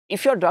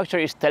If your doctor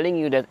is telling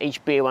you that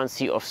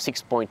HbA1c of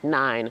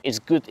 6.9 is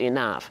good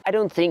enough, I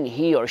don't think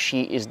he or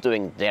she is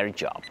doing their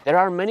job. There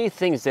are many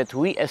things that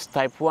we as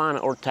type 1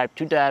 or type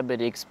 2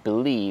 diabetics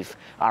believe,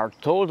 are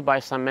told by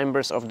some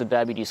members of the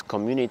diabetes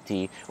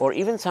community or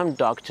even some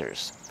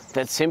doctors,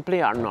 that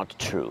simply are not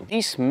true.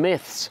 These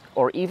myths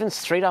or even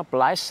straight up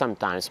lies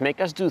sometimes make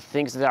us do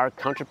things that are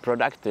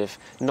counterproductive,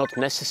 not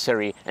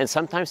necessary, and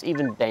sometimes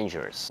even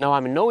dangerous. Now,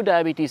 I'm no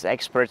diabetes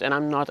expert and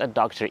I'm not a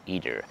doctor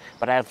either,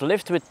 but I have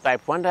lived with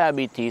type 1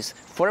 diabetes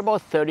for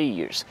about 30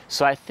 years,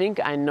 so I think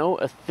I know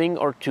a thing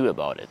or two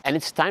about it. And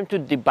it's time to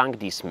debunk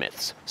these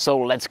myths. So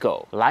let's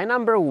go. Lie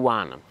number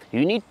 1.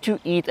 You need to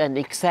eat an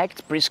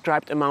exact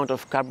prescribed amount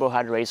of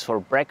carbohydrates for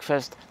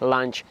breakfast,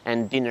 lunch,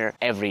 and dinner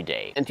every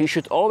day. And you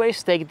should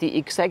always take the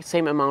exact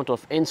same amount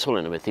of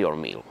insulin with your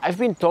meal. I've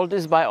been told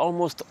this by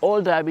almost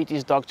all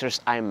diabetes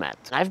doctors I met.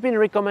 I've been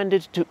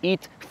recommended to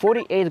eat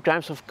 48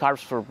 grams of carbs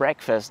for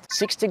breakfast,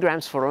 60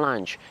 grams for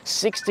lunch,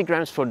 60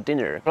 grams for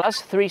dinner,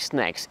 plus 3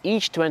 snacks,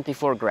 each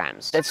 24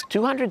 grams. That's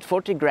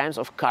 240 grams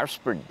of carbs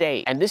per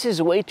day. And this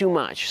is way too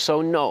much,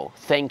 so no,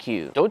 thank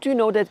you. Don't you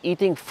know that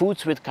eating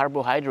foods with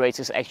carbohydrates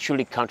is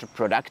actually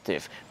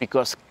counterproductive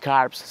because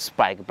carbs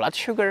spike blood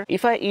sugar?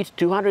 If I eat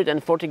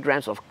 240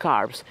 grams of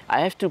carbs,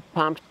 I have to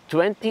pump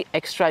 20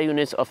 extra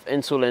units of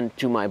insulin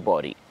to my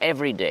body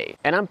every day.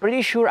 And I'm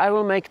pretty sure I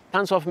will make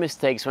tons of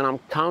mistakes when I'm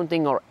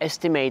counting or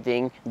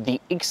estimating the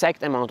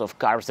exact amount of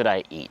carbs that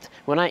I eat,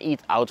 when I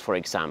eat out, for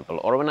example,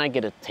 or when I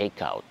get a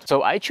takeout.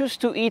 So I choose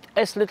to eat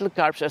as little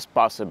carbs as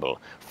possible,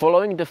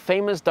 following the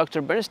famous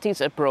Dr.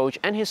 Bernstein's approach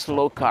and his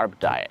low-carb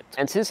diet.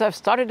 And since I've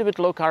started with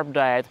low-carb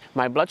diet,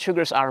 my blood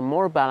sugars are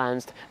more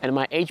balanced and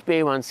my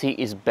HbA1c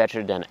is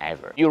better than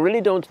ever. You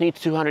really don't need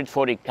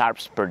 240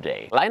 carbs per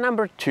day. Lie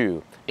number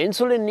 2.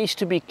 Insulin needs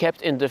to be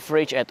kept in the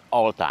fridge at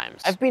all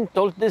times. I've been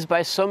told this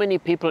by so many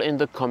people in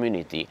the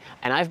community,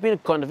 and I've been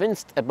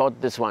convinced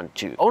about this one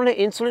too. Only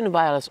insulin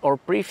vials or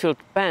pre-filled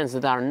pens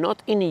that are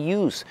not in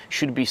use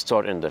should be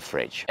stored in the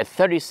fridge, at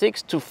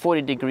 36 to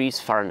 40 degrees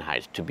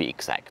Fahrenheit to be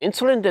exact.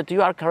 Insulin that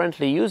you are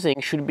currently using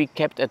should be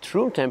kept at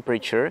room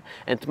temperature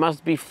and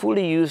must be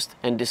fully used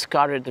and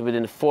discarded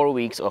within 4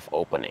 weeks of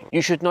opening.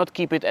 You should not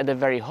keep it at a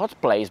very hot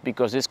place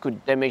because this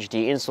could damage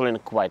the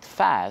insulin quite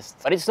fast,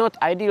 but it's not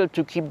ideal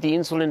to keep the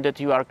insulin that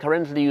you are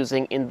currently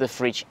using in the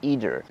fridge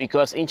either,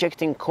 because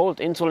injecting cold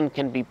insulin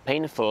can be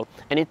painful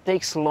and it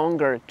takes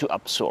longer to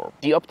absorb.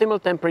 The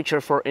optimal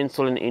temperature for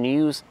insulin in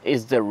use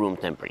is the room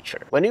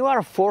temperature. When you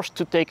are forced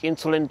to take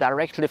insulin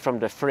directly from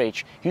the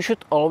fridge, you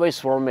should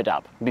always warm it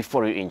up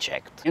before you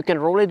inject. You can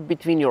roll it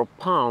between your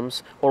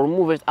palms or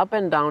move it up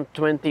and down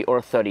 20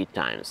 or 30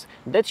 times.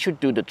 That should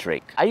do the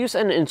trick. I use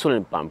an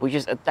insulin pump which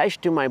is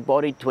attached to my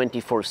body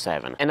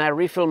 24/7, and I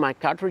refill my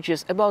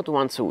cartridges about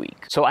once a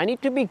week. So I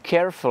need to be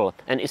careful,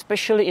 and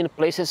especially in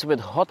places with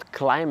hot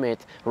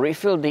climate,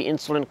 refill the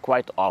insulin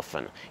quite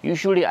often.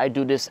 Usually I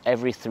do this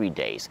every 3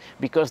 days,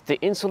 because the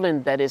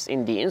insulin that is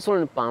in the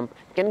insulin pump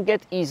can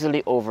get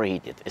easily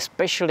overheated,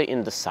 especially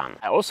in the sun.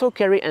 I also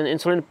carry an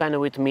insulin pen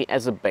with me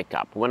as a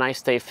backup when I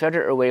stay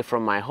further away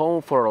from my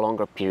home for a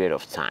longer period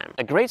of time.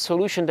 A great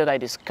solution that I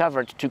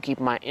discovered to keep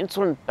my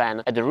insulin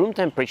pen at the room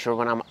temperature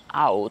when I'm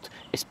out,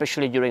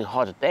 especially during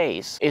hot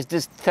days, is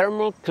this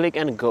thermal click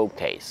and go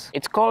case.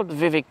 It's called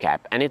VIVI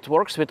cap and it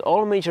works with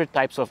all major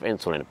types of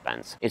insulin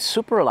pens. It's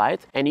super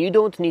light and you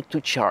don't need to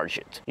charge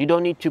it. You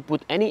don't need to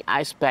put any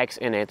ice packs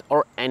in it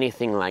or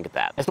anything like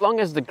that. As long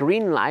as the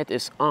green light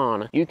is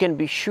on, you can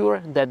be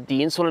sure that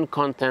the insulin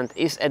content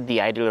is at the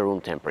ideal room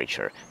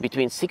temperature,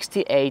 between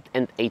 68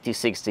 and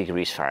 86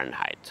 degrees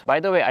Fahrenheit. By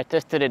the way, I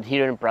tested it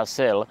here in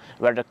Brazil,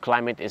 where the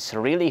climate is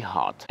really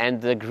hot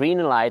and the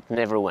green light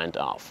never went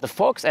off. The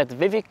folks at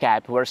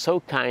ViviCap were so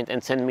kind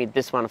and sent me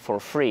this one for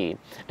free,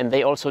 and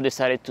they also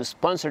decided to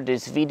sponsor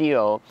this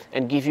video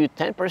and give you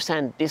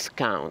 10%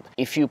 discount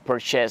if you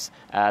purchase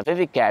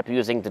ViviCap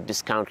using the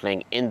discount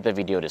link in the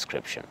video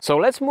description. So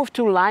let's move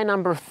to lie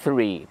number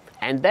 3.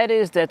 And that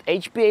is that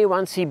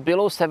HbA1c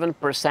below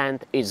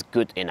 7% is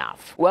good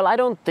enough. Well, I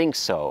don't think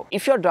so.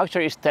 If your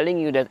doctor is telling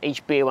you that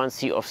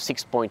HbA1c of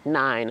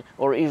 6.9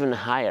 or even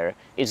higher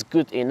is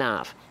good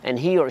enough, and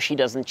he or she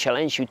doesn't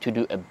challenge you to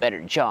do a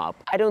better job,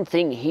 I don't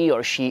think he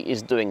or she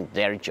is doing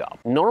their job.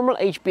 Normal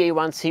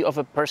HbA1c of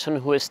a person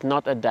who is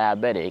not a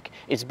diabetic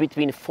is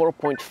between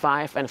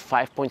 4.5 and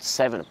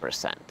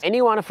 5.7%.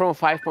 Anyone from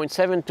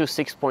 5.7 to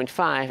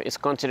 6.5 is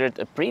considered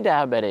a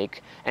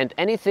pre-diabetic, and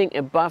anything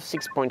above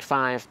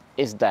 6.5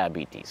 is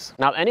diabetes.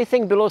 Now,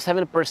 anything below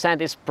 7%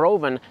 is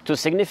proven to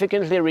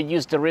significantly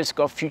reduce the risk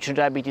of future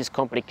diabetes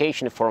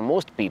complication for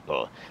most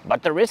people,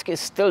 but the risk is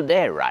still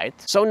there, right?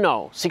 So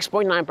no,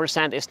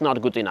 6.9% is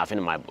not good enough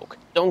in my book.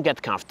 Don't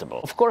get comfortable.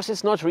 Of course,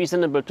 it's not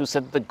reasonable to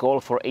set the goal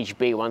for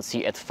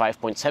HbA1c at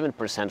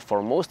 5.7%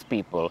 for most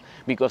people,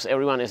 because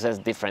everyone is at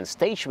a different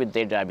stage with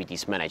their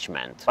diabetes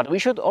management. But we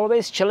should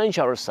always challenge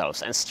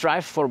ourselves and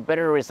strive for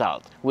better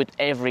results with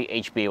every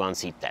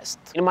HbA1c test.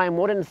 In my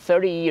more than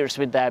 30 years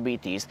with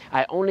diabetes,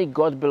 I only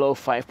got below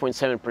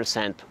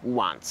 5.7%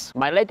 once.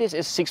 My latest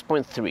is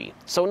 6.3,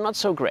 so not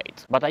so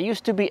great. But I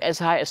used to be as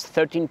high as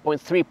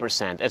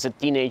 13.3% as a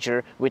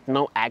teenager with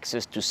no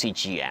access to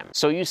CGM.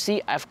 So you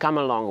see, I've come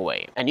a long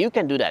way. And you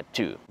can do that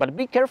too. But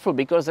be careful,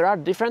 because there are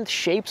different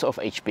shapes of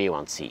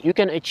HbA1c. You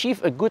can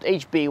achieve a good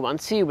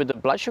HbA1c with a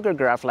blood sugar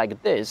graph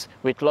like this,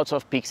 with lots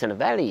of peaks and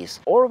valleys,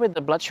 or with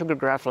the blood sugar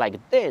graph like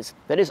this,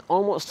 that is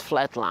almost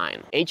flat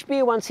line.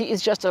 HbA1c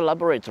is just a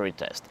laboratory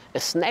test, a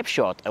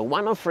snapshot, a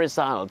one-off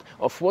result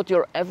of what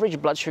your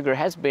average blood sugar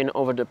has been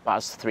over the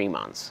past 3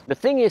 months. The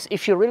thing is,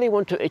 if you really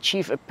want to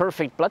achieve a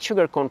perfect blood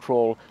sugar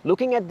control,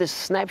 looking at this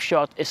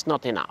snapshot is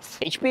not enough.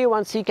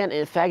 HbA1c can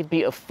in fact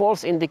be a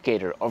false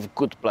indicator of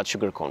good blood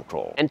sugar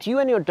control. And you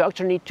and your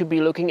doctor need to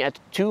be looking at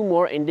 2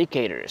 more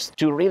indicators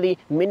to really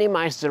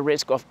minimize the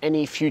risk of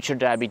any future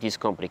diabetes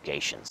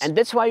complications. And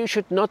that's why you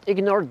should not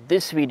ignore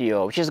this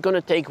video, which is going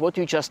to take what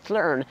you just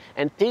learned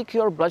and take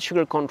your blood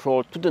sugar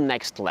control to the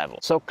next level.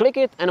 So click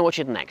it and watch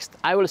it next.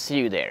 I will see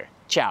you there.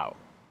 Ciao!